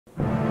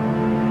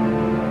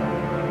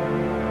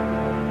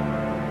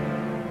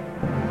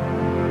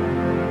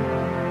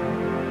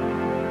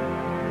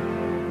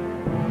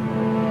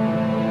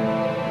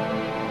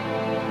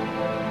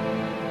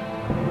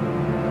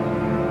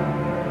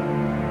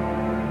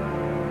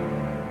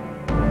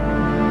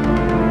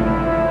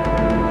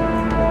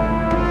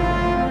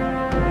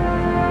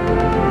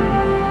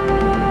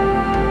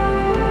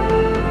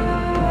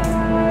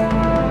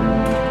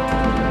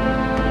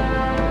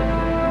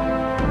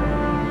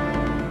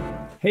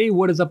Hey,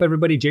 what is up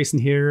everybody? Jason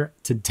here.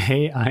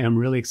 Today I am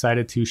really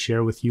excited to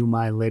share with you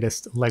my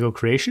latest LEGO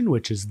creation,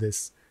 which is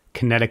this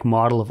kinetic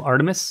model of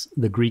Artemis,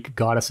 the Greek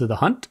goddess of the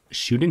hunt,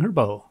 shooting her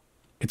bow.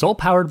 It's all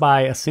powered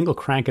by a single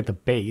crank at the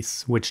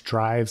base, which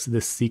drives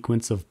this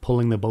sequence of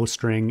pulling the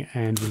bowstring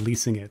and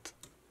releasing it.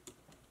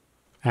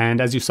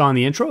 And as you saw in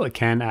the intro, it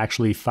can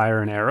actually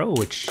fire an arrow,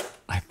 which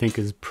I think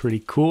is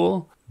pretty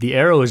cool. The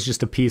arrow is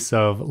just a piece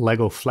of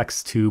LEGO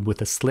flex tube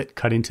with a slit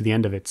cut into the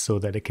end of it so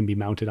that it can be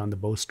mounted on the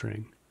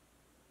bowstring.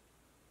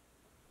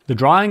 The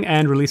drawing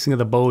and releasing of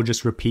the bow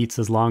just repeats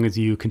as long as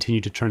you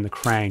continue to turn the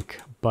crank,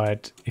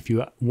 but if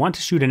you want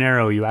to shoot an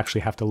arrow, you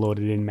actually have to load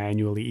it in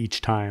manually each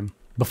time.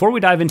 Before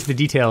we dive into the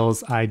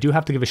details, I do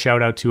have to give a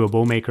shout out to a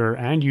bow maker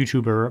and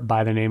YouTuber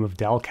by the name of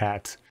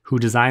Delcat, who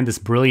designed this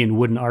brilliant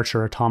wooden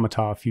archer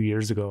automata a few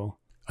years ago.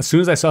 As soon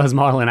as I saw his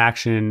model in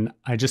action,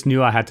 I just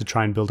knew I had to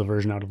try and build a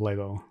version out of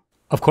LEGO.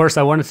 Of course,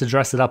 I wanted to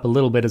dress it up a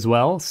little bit as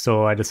well,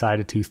 so I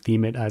decided to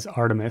theme it as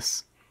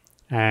Artemis.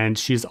 And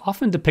she's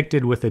often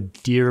depicted with a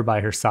deer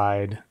by her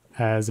side,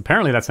 as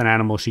apparently that's an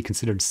animal she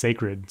considered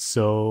sacred,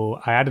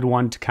 so I added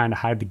one to kind of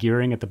hide the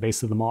gearing at the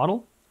base of the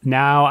model.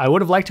 Now, I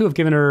would have liked to have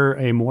given her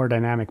a more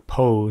dynamic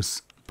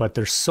pose, but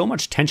there's so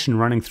much tension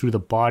running through the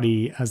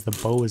body as the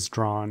bow is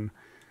drawn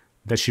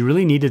that she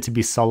really needed to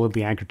be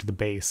solidly anchored to the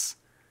base.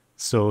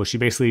 So she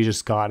basically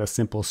just got a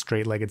simple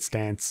straight-legged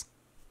stance.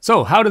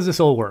 So how does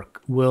this all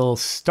work? We'll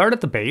start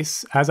at the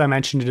base. As I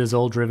mentioned, it is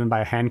all driven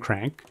by a hand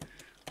crank,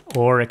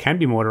 or it can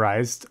be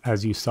motorized,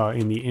 as you saw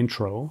in the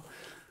intro.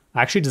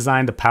 I actually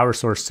designed the power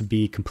source to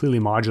be completely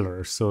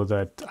modular so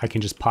that I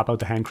can just pop out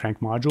the hand crank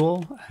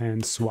module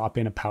and swap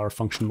in a power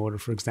function motor,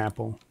 for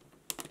example.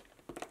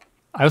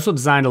 I also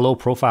designed a low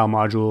profile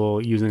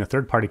module using a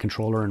third-party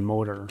controller and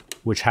motor,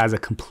 which has a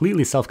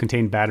completely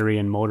self-contained battery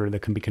and motor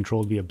that can be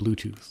controlled via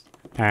Bluetooth.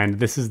 And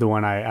this is the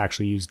one I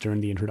actually used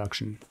during the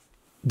introduction.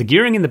 The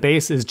gearing in the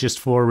base is just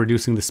for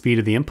reducing the speed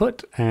of the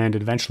input, and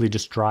it eventually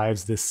just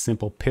drives this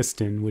simple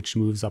piston which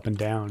moves up and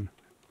down.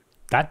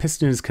 That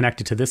piston is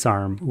connected to this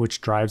arm, which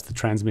drives the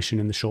transmission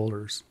in the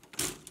shoulders.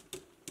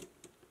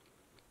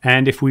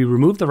 And if we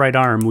remove the right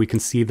arm, we can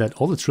see that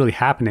all that's really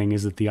happening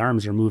is that the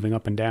arms are moving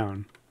up and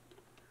down.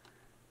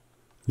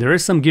 There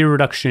is some gear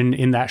reduction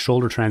in that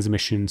shoulder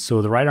transmission,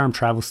 so the right arm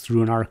travels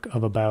through an arc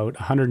of about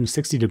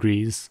 160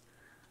 degrees,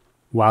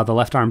 while the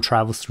left arm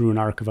travels through an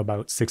arc of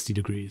about 60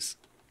 degrees.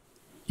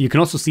 You can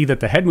also see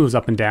that the head moves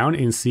up and down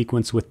in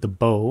sequence with the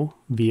bow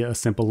via a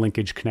simple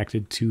linkage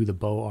connected to the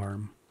bow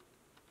arm.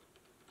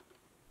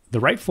 The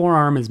right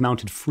forearm is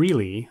mounted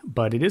freely,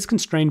 but it is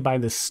constrained by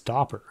this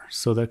stopper,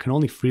 so that it can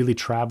only freely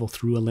travel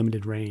through a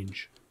limited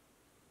range.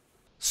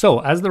 So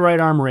as the right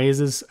arm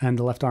raises and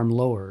the left arm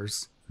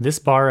lowers, this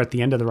bar at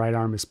the end of the right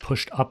arm is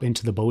pushed up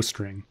into the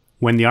bowstring.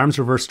 When the arms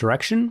reverse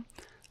direction,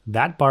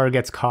 that bar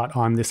gets caught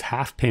on this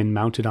half pin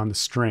mounted on the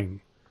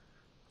string.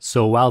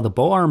 So while the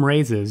bow arm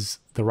raises,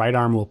 the right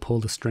arm will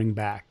pull the string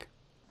back.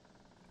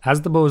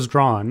 As the bow is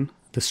drawn,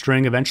 the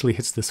string eventually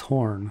hits this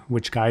horn,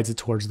 which guides it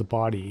towards the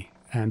body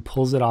and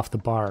pulls it off the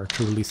bar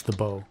to release the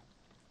bow.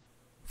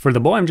 For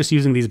the bow, I'm just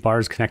using these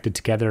bars connected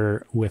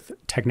together with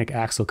Technic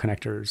axle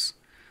connectors,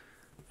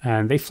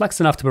 and they flex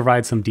enough to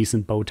provide some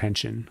decent bow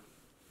tension.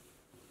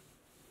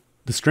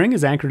 The string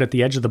is anchored at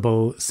the edge of the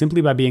bow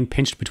simply by being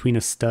pinched between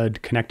a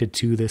stud connected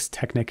to this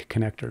Technic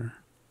connector.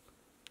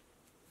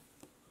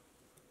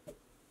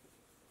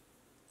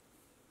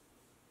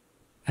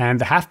 And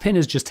the half pin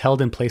is just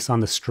held in place on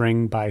the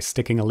string by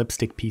sticking a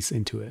lipstick piece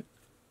into it.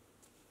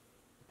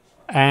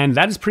 And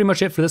that is pretty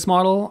much it for this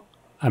model.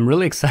 I'm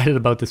really excited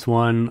about this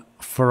one.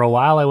 For a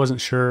while I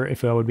wasn't sure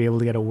if I would be able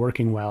to get it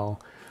working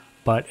well,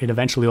 but it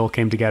eventually all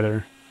came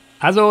together.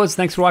 As always,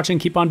 thanks for watching,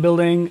 keep on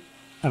building,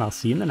 and I'll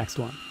see you in the next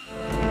one.